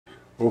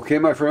Okay,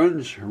 my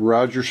friends,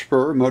 Roger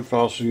Spur,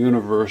 Mudfossil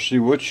University.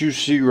 What you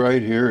see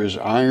right here is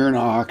iron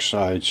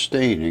oxide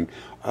staining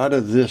out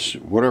of this,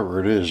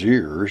 whatever it is,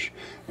 ears,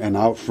 and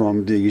out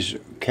from these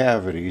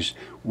cavities,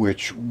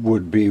 which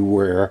would be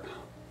where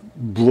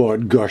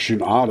blood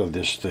gushing out of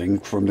this thing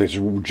from this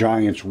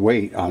giant's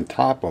weight on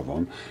top of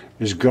him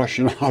is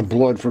gushing out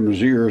blood from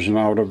his ears and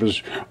out of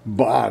his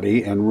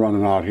body and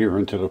running out here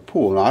into the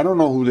pool. Now, I don't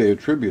know who they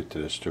attribute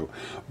this to,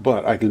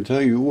 but I can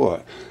tell you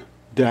what,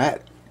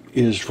 that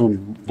is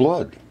from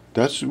blood.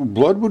 This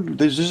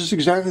is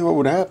exactly what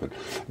would happen.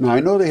 Now, I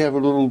know they have a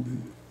little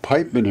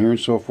pipe in here and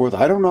so forth.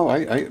 I don't know.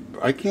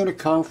 I can't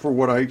account for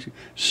what I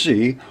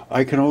see.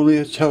 I can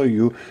only tell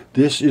you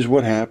this is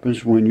what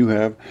happens when you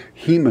have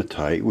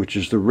hematite, which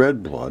is the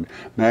red blood.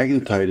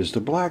 Magnetite is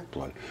the black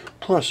blood.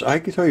 Plus, I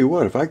can tell you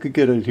what, if I could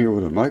get in here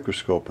with a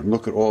microscope and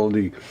look at all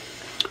the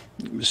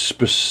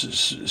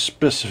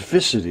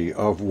specificity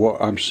of what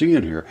I'm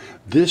seeing here,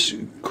 this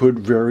could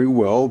very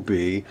well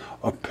be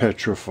a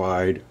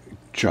petrified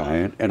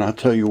giant, and I'll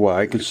tell you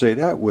why I can say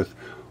that with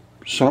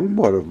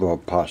somewhat of a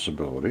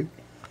possibility.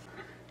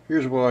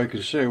 Here's why I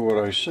can say what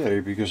I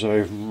say, because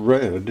I've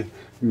read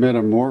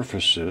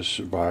Metamorphosis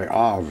by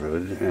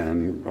Ovid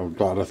and a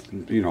lot of,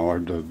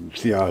 the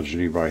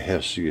Theogony by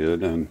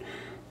Hesiod and,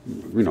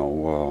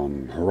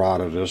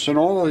 Herodotus and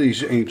all of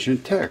these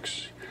ancient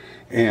texts,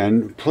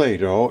 and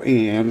Plato,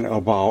 and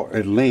about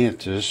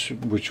Atlantis,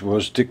 which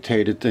was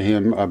dictated to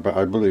him,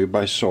 I believe,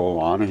 by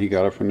Solon, and he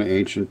got it from the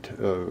ancient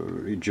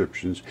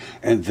Egyptians,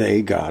 and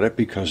they got it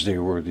because they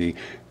were the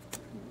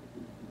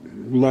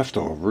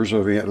leftovers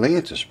of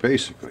Atlantis,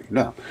 basically.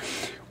 Now,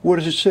 what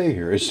does it say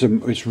here? It's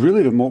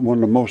really one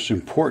of the most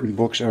important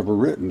books ever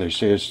written. They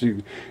say it's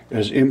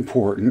as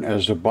important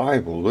as the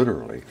Bible,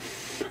 literally.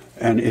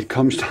 And it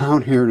comes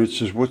down here and it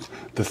says, what's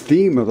the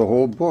theme of the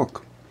whole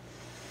book?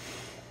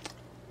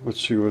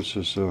 Let's see what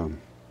says. And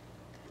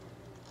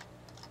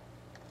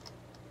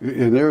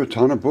there are a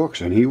ton of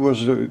books, and he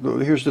was.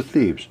 Here's the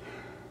themes.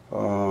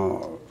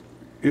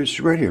 It's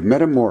right here: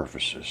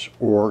 metamorphosis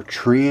or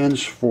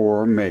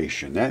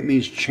transformation. That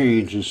means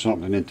changing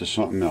something into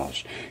something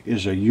else.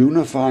 Is a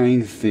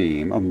unifying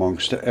theme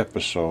amongst the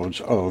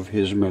episodes of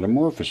his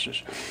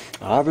Metamorphosis.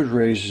 Ovid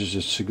raises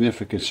its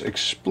significance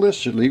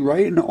explicitly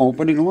right in the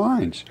opening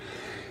lines.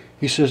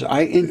 He says,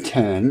 I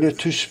intend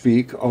to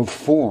speak of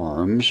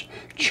forms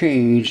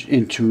changed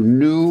into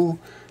new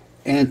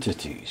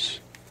entities.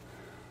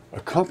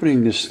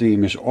 Accompanying this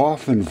theme is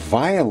often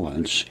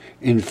violence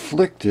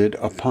inflicted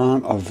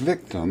upon a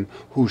victim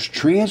whose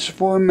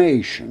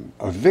transformation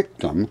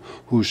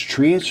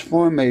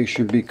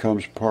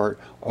becomes part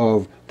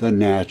of the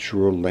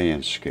natural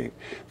landscape.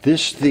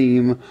 This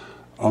theme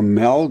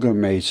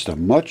amalgamates the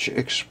much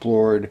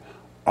explored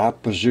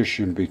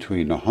opposition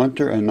between the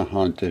hunter and the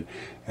hunted,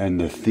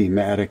 and the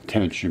thematic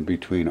tension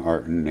between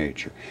art and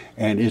nature.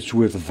 And it's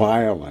with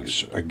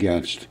violence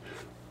against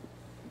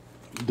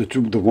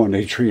the one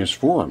they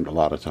transformed a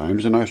lot of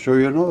times, and I'll show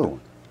you another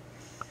one.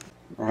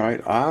 All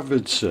right,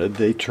 Ovid said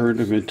they turned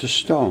him into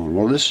stone.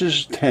 Well, this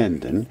is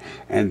tendon,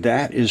 and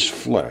that is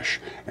flesh.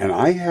 And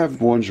I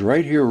have ones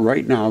right here,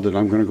 right now, that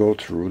I'm going to go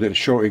through that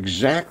show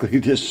exactly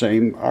the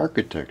same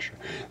architecture.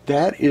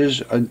 That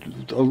is a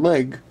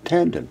leg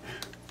tendon,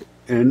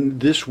 and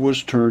this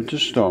was turned to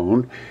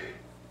stone.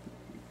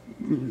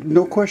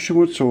 No question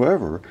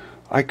whatsoever.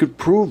 I could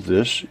prove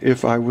this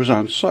if I was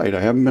on site. I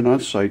haven't been on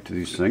site to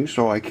these things,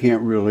 so I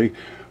can't really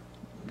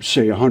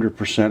say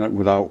 100%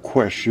 without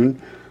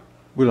question,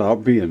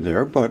 without being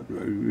there. But,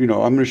 I'm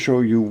going to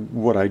show you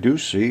what I do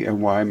see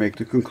and why I make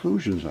the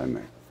conclusions I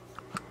make.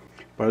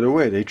 By the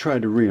way, they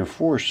tried to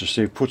reinforce this.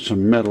 They put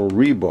some metal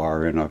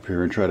rebar in up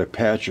here and tried to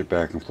patch it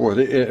back and forth.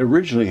 It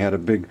originally had a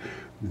big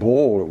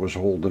bowl that was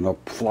holding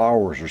up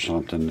flowers or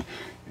something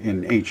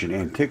in ancient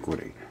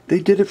antiquity. They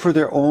did it for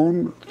their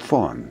own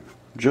fun.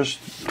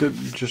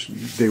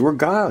 They were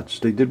gods.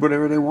 They did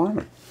whatever they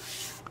wanted.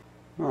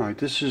 All right,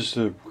 this is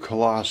the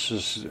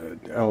Colossus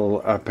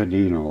El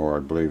Apenino, I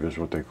believe is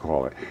what they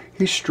call it.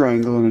 He's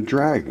strangling a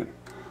dragon.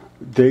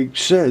 They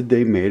said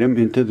they made him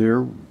into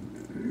their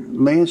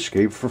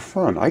landscape for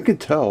fun. I could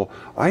tell.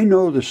 I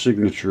know the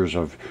signatures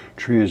of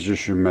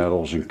transition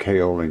metals and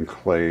kaolin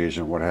clays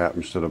and what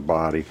happens to the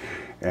body,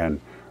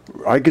 and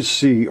I could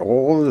see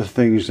all of the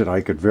things that I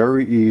could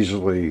very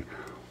easily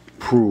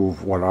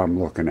prove what I'm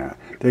looking at.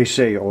 They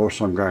say,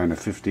 some guy in the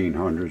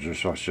 1500s or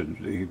so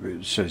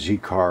says he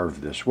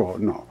carved this. Well,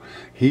 no.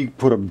 He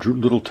put a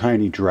little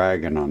tiny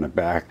dragon on the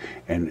back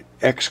and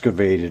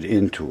excavated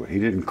into it. He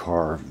didn't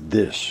carve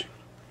this.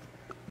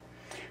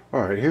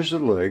 All right, here's the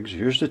legs.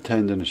 Here's the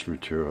tendinous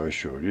material I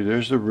showed you.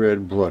 There's the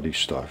red bloody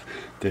stuff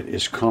that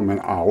is coming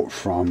out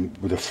from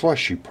the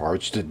fleshy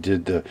parts that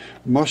did the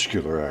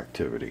muscular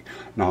activity.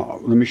 Now,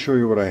 let me show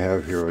you what I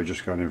have here. I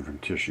just got in from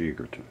Tish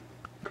Egerton.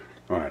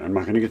 All right, I'm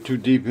not going to get too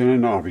deep in it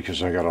now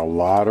because I got a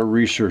lot of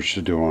research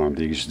to do on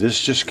these.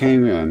 This just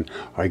came in.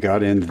 I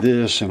got in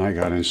this and I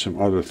got in some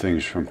other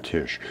things from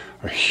Tish.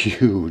 A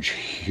huge,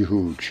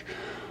 huge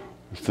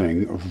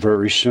thing,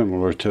 very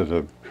similar to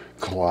the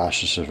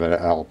Colossus of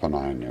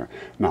Alpine there.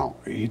 Now,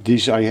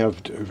 these I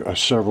have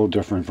several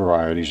different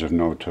varieties of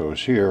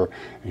no-toes here,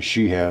 and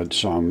she had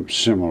some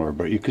similar,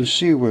 but you can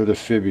see where the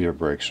fibia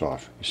breaks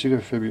off. You see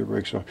the fibia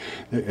breaks off?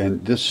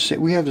 And this,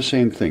 we have the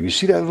same thing. You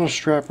see that little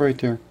strap right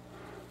there?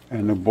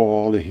 And the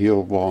ball, the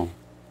heel ball.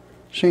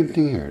 Same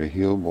thing here, the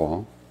heel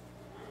ball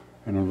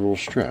and a little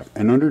strap.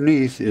 And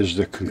underneath is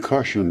the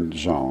concussion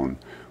zone,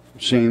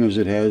 same as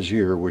it has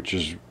here, which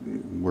is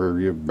where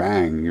you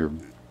bang your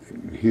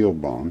heel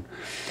bone.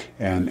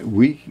 And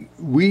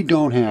we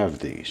don't have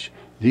these.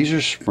 These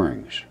are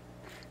springs.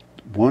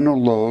 One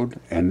will load,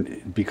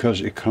 and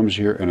because it comes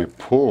here and it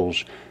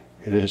pulls,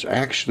 it is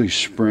actually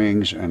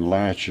springs and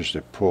latches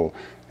that pull,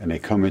 and they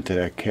come into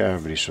that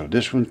cavity. So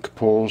this one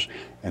pulls,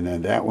 and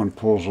then that one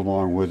pulls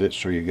along with it,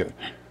 so you get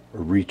a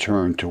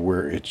return to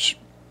where it's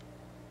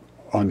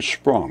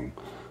unsprung.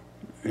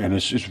 And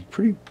it's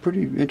pretty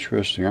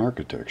interesting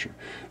architecture.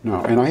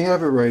 Now, and I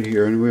have it right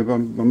here, and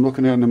I'm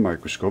looking at it in the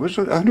microscope. It's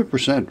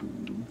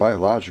 100%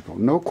 biological,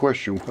 no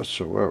question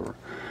whatsoever.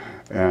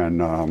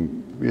 And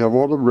we have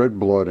all the red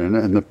blood in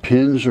it, and the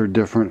pins are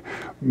different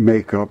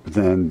makeup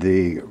than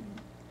the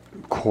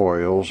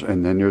coils,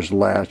 and then there's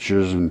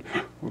latches and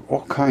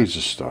all kinds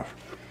of stuff.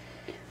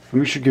 Let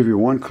me should give you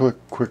one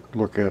quick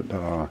look at,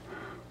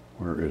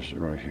 where is it?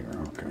 Right here,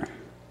 okay.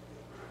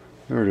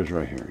 There it is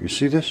right here. You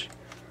see this?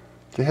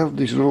 They have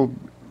these little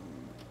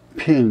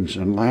pins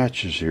and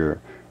latches here,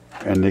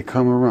 and they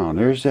come around.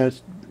 There's that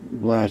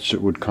latch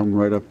that would come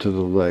right up to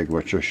the leg,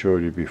 which I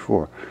showed you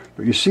before.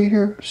 But you see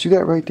here? See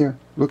that right there?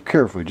 Look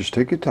carefully. Just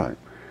take your time.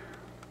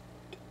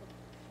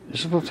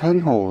 There's a little tiny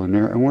hole in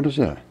there, and what is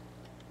that?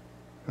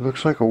 It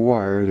looks like a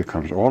wire that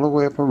comes all the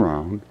way up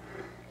around,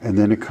 and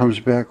then it comes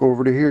back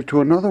over to here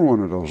to another one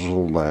of those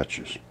little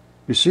latches.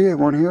 You see that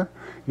one here?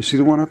 You see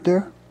the one up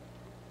there?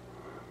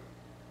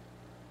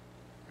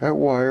 That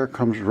wire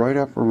comes right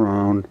up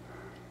around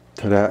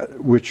to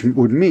that, which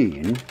would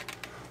mean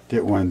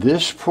that when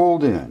this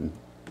pulled in,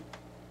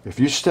 if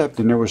you stepped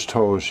and there was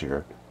toes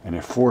here, and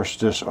it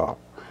forced this up,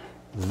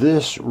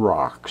 this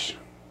rocks.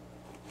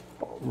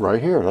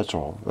 Right here, that's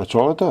all. That's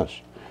all it does.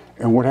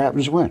 And what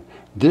happens when?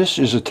 This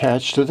is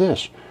attached to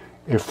this.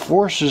 It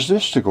forces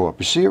this to go up.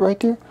 You see it right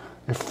there?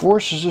 It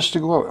forces this to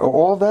go up.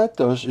 All that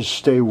does is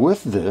stay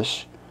with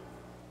this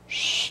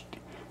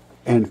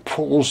and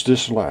pulls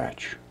this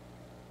latch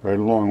right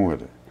along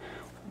with it.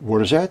 What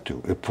does that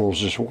do? It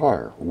pulls this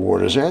wire. What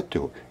does that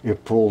do?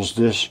 It pulls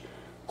this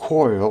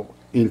coil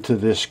into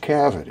this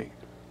cavity.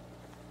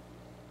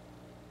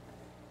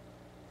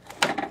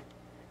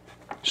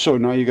 So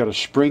now you got a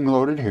spring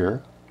loaded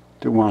here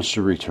that wants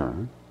to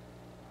return,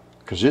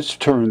 because it's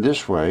turned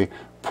this way,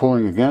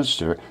 pulling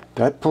against it.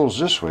 That pulls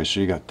this way,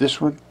 so you got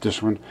this one,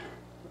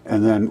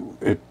 and then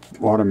it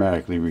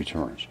automatically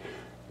returns.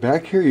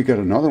 Back here you got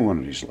another one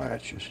of these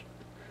latches.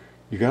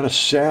 You got a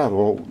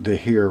saddle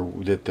here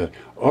that the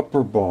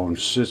upper bone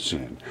sits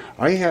in.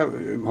 I have,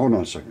 hold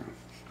on a second.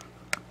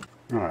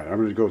 All right, I'm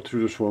going to go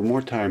through this one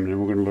more time, and then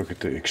we're going to look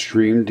at the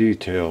extreme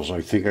details. I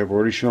think I've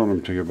already shown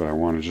them to you, but I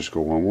want to just go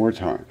one more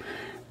time.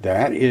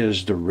 That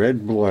is the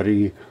red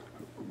blood,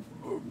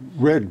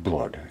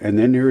 and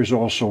then there is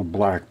also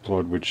black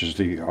blood, which is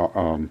the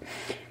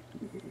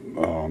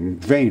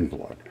vein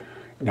blood.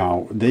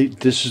 Now,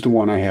 this is the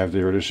one I have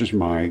there. This is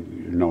my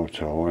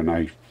no-toe, and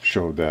I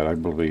showed that, I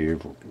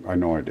believe. I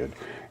know I did.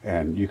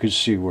 And you can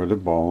see where the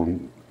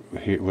bone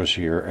was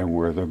here and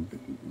where the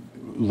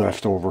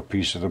leftover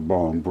piece of the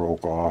bone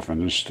broke off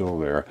and is still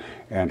there,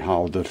 and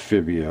how the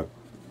fibia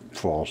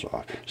falls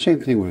off. Same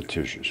thing with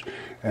tissues,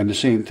 and the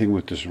same thing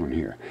with this one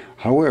here.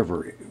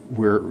 However,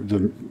 where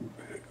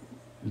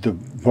the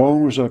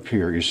bone was up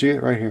here, you see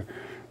it right here?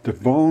 The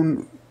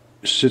bone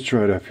sits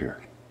right up here.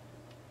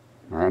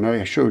 And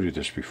I showed you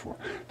this before.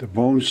 The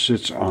bone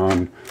sits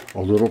on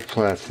a little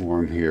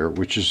platform here,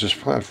 which is this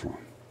platform.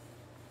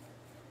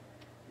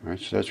 Right,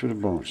 so that's where the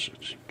bone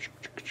sits.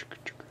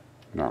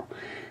 Now,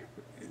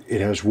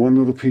 it has one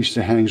little piece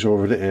that hangs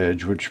over the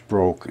edge, which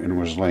broke and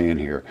was laying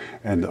here,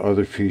 and the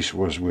other piece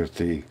was with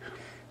the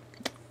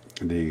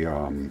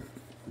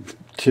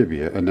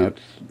tibia, and that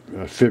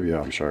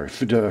fibia, I'm sorry,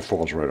 that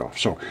falls right off.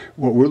 So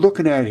what we're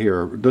looking at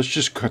here, let's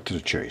just cut to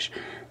the chase.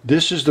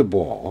 This is the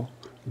ball.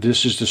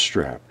 This is the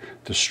strap.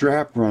 The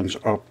strap runs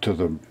up to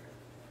the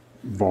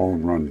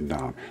bone running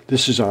down.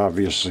 This is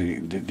obviously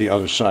the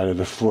other side of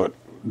the foot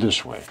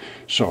this way.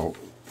 So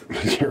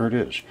there it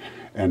is.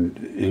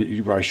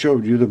 And I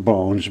showed you the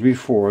bones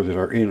before that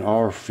are in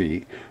our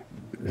feet.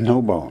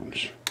 No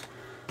bones.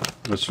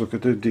 Let's look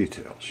at the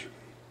details.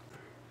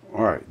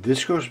 All right,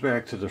 this goes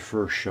back to the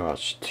first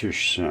shots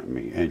Tish sent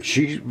me, and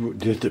she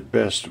did the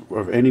best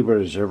of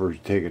anybody that's ever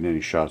taken any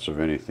shots of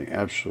anything.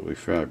 Absolutely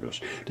fabulous.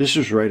 This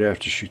is right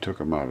after she took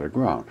them out of the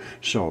ground,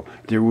 so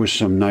there was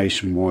some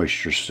nice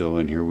moisture still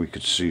in here. We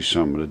could see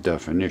some of the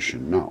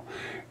definition. Now,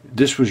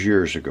 this was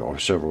years ago,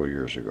 several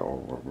years ago,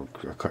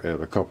 or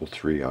a couple,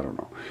 three, I don't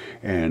know.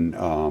 And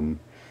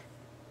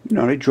you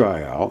know, they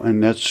dry out,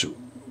 and that's.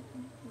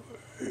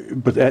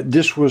 But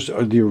this was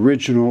the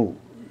original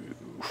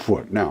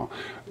foot. Now,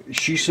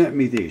 she sent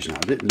me these.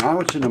 Now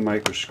it's in the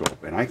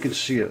microscope, and I can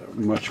see it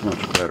much,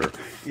 much better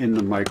in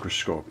the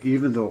microscope,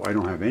 even though I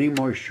don't have any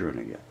moisture in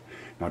it yet.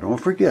 Now don't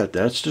forget,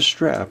 that's the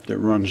strap that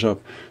runs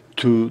up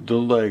to the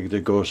leg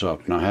that goes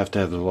up. Now I have to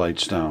have the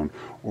lights down,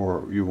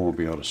 or you won't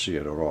be able to see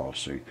it at all.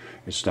 See,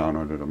 it's down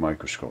under the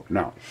microscope.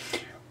 Now,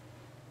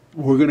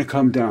 we're going to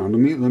come down.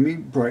 Let me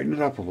brighten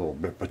it up a little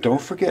bit, but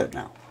don't forget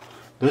now.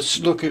 Let's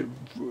look at,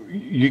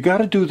 you got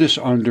to do this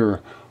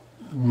under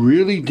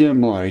really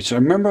dim lights. I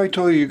remember I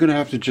told you you're going to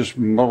have to just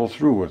muddle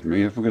through with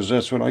me, because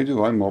that's what I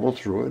do. I muddle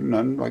through it, and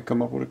then I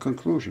come up with a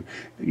conclusion.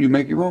 You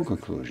make your own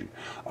conclusion.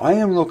 I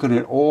am looking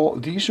at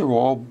these are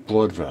all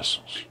blood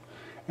vessels.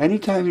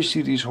 Anytime you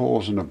see these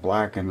holes in the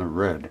black and the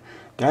red,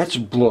 that's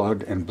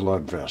blood and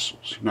blood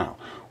vessels. Now,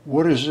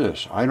 what is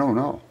this? I don't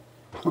know.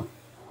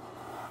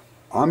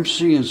 I'm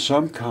seeing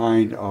some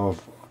kind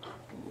of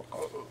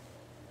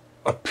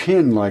a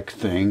pin-like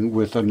thing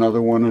with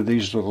another one of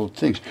these little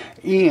things.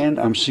 And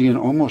I'm seeing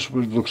almost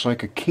what looks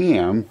like a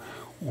cam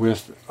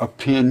with a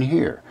pin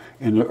here.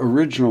 In the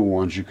original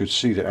ones, you could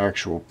see the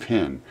actual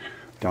pin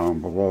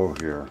down below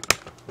here.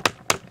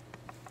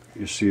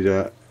 You see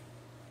that?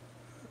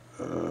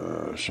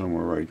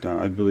 Somewhere right down.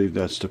 I believe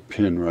that's the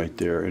pin right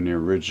there in the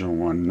original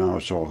one. Now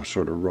it's all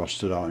sort of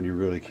rusted out and you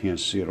really can't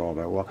see it all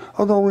that well.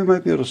 Although we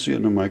might be able to see it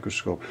in the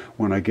microscope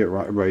when I get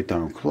right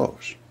down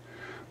close.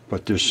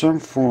 But there's some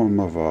form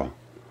of a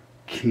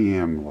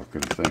cam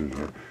looking thing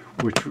here,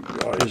 which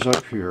is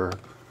up here.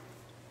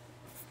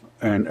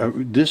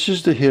 And this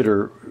is the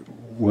hitter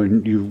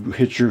when you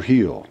hit your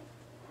heel.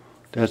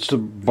 That's the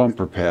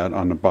bumper pad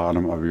on the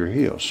bottom of your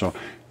heel. So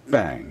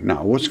bang.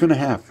 Now what's going to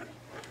happen?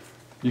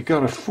 You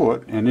got a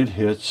foot and it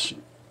hits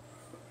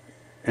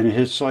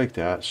like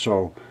that.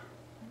 So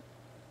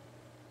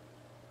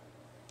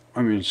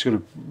I mean, it's going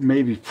to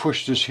maybe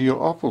push this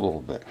heel up a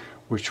little bit,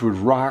 which would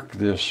rock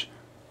this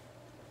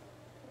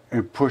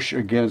and push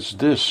against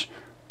this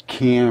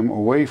cam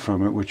away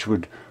from it, which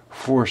would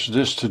force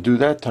this to do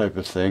that type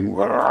of thing.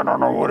 Well, I don't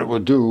know what it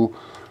would do,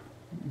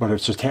 but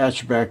it's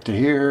attached back to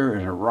here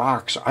and it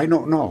rocks. I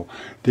don't know.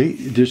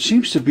 There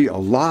seems to be a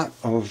lot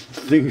of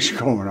things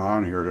going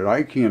on here that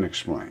I can't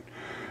explain.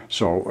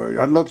 So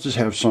I'd love to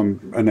have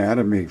some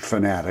anatomy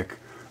fanatic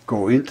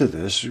go into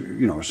this,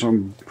 you know,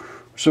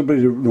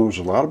 somebody that knows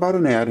a lot about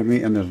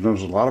anatomy and that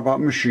knows a lot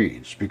about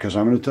machines, because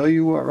I'm going to tell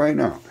you what right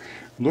now.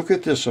 Look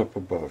at this up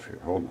above here.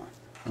 Hold on.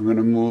 I'm going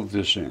to move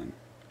this in.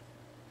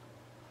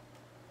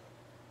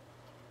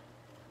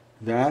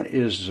 That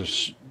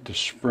is the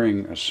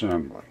spring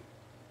assembly.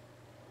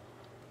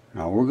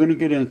 Now we're going to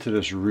get into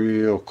this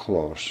real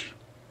close,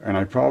 and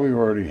I probably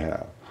already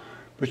have.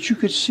 But you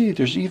can see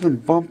there's even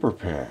bumper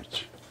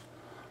pads.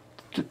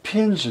 The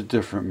pin's a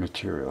different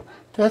material.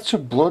 That's a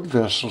blood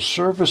vessel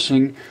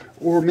servicing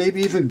or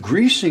maybe even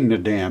greasing the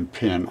damn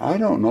pin. I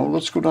don't know.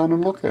 Let's go down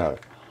and look at it.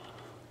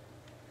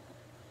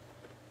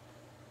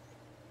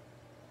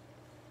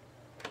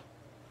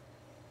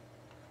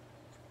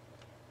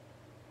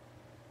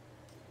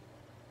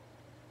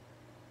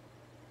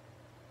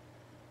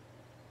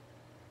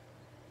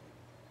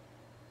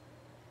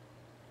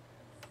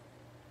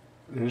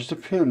 There's the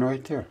pin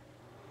right there.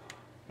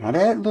 Now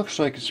that looks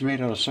like it's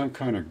made out of some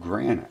kind of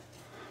granite.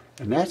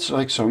 And that's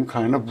like some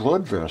kind of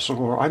blood vessel,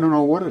 or I don't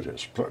know what it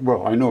is. But,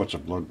 well, I know it's a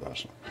blood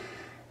vessel.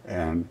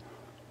 And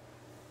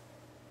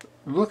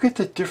look at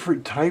the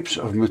different types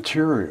of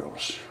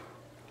materials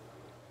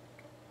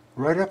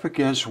right up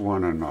against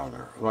one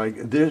another.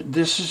 Like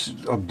this is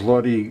a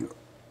bloody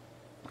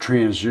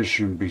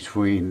transition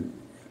between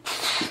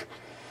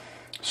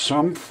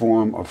some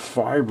form of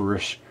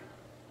fibrous,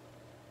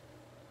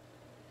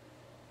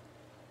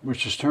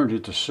 which has turned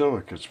into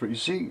silicates. But you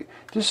see,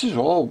 this is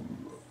all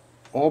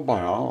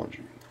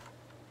biology.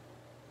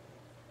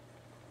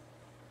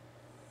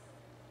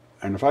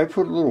 And if I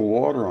put a little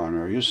water on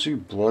there, you'll see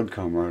blood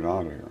come right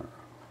out of here.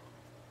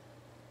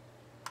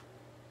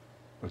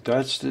 But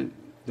that's the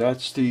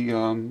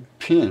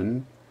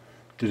pin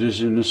that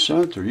is in the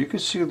center. You can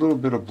see a little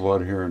bit of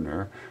blood here and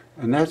there,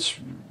 and that's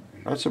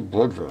a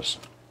blood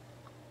vessel.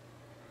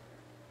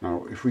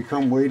 Now, if we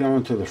come way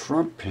down to the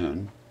front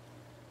pin,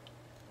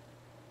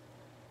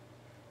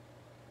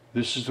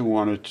 this is the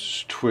one that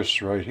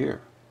twists right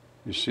here.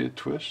 You see it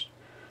twist?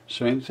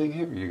 Same thing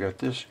here. You got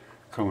this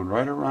coming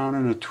right around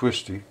in a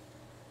twisty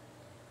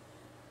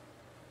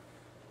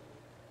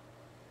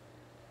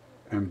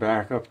and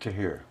back up to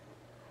here.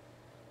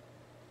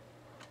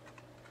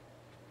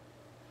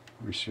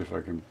 Let me see if I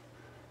can.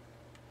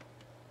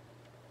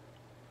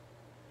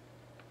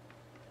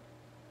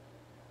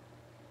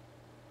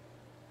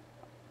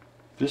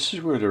 This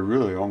is where they're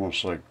really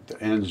almost like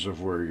the ends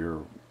of where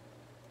your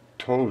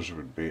toes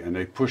would be, and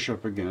they push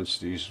up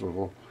against these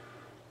little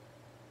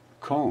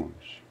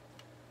cones.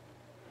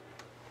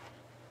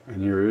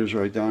 And there it is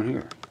right down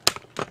here.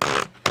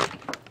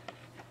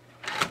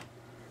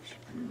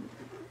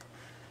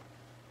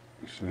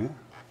 See?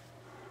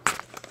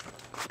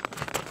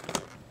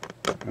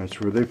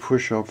 That's where they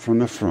push up from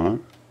the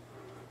front.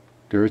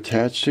 They're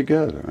attached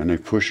together, and they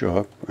push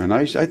up. And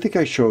I think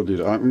I showed it.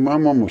 I'm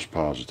almost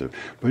positive.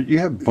 But you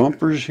have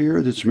bumpers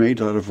here that's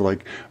made out of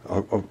like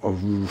a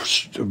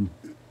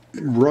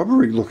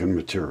rubbery-looking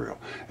material,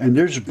 and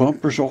there's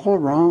bumpers all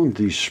around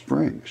these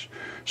springs.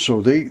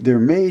 So they're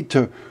made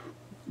to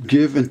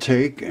give and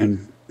take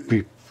and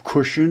be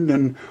cushioned,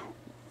 and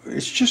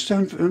it's just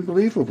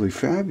unbelievably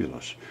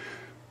fabulous.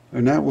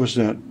 And that was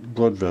that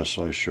blood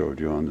vessel I showed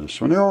you on this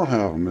one. They all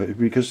have them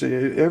because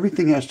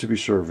everything has to be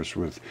serviced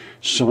with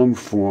some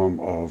form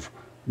of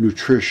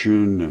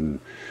nutrition,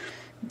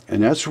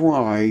 and that's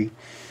why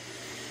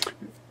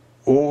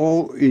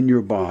all in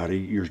your body,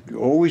 you're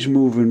always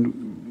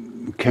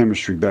moving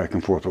chemistry back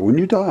and forth. But when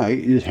you die,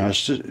 it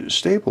has to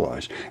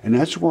stabilize. And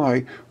that's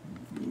why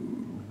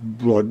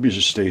blood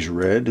stays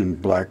red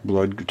and black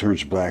blood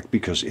turns black,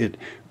 because it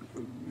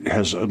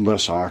has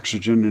less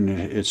oxygen and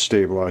it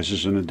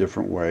stabilizes in a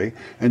different way.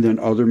 And then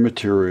other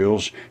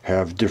materials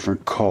have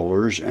different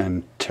colors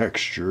and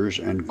textures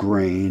and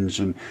grains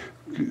and,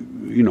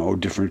 you know,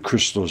 different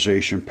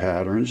crystallization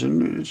patterns,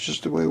 and it's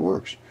just the way it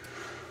works.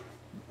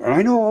 And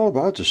I know all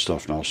about this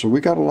stuff now, so we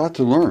got a lot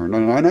to learn,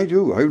 and I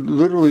do. I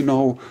literally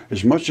know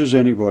as much as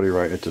anybody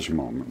right at this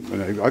moment.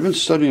 And I've been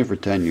studying it for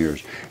 10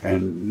 years,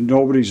 and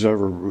nobody's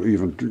ever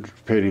even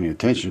paid any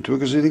attention to it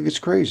because they think it's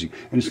crazy.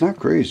 And it's not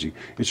crazy.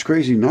 It's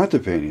crazy not to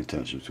pay any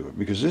attention to it,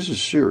 because this is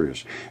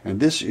serious. And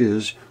this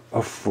is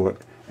a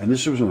foot, and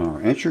this was an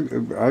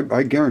arm.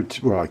 I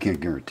guarantee, well, I can't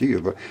guarantee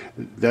you, but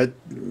that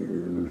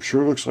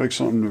sure looks like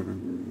something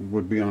that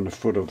would be on the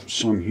foot of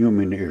some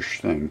human-ish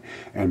thing.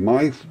 And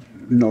my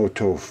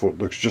no-toe foot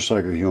looks just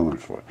like a human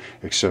foot,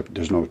 except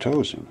there's no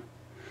toes in it.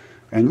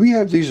 And we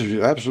have these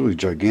are absolutely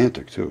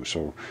gigantic too.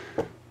 So,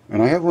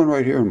 and I have one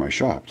right here in my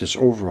shop that's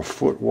over a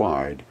foot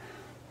wide.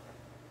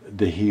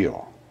 The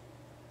heel,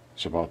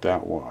 it's about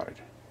that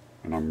wide,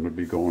 and I'm going to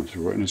be going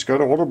through it. And it's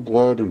got all the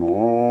blood and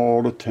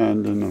all the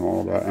tendon and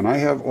all that. And I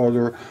have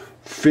other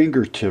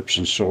fingertips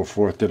and so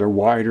forth that are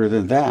wider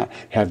than that,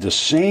 have the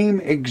same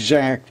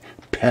exact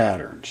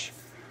patterns.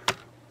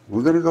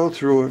 We're going to go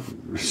through it.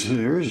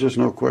 There is just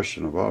no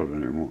question about it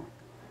anymore.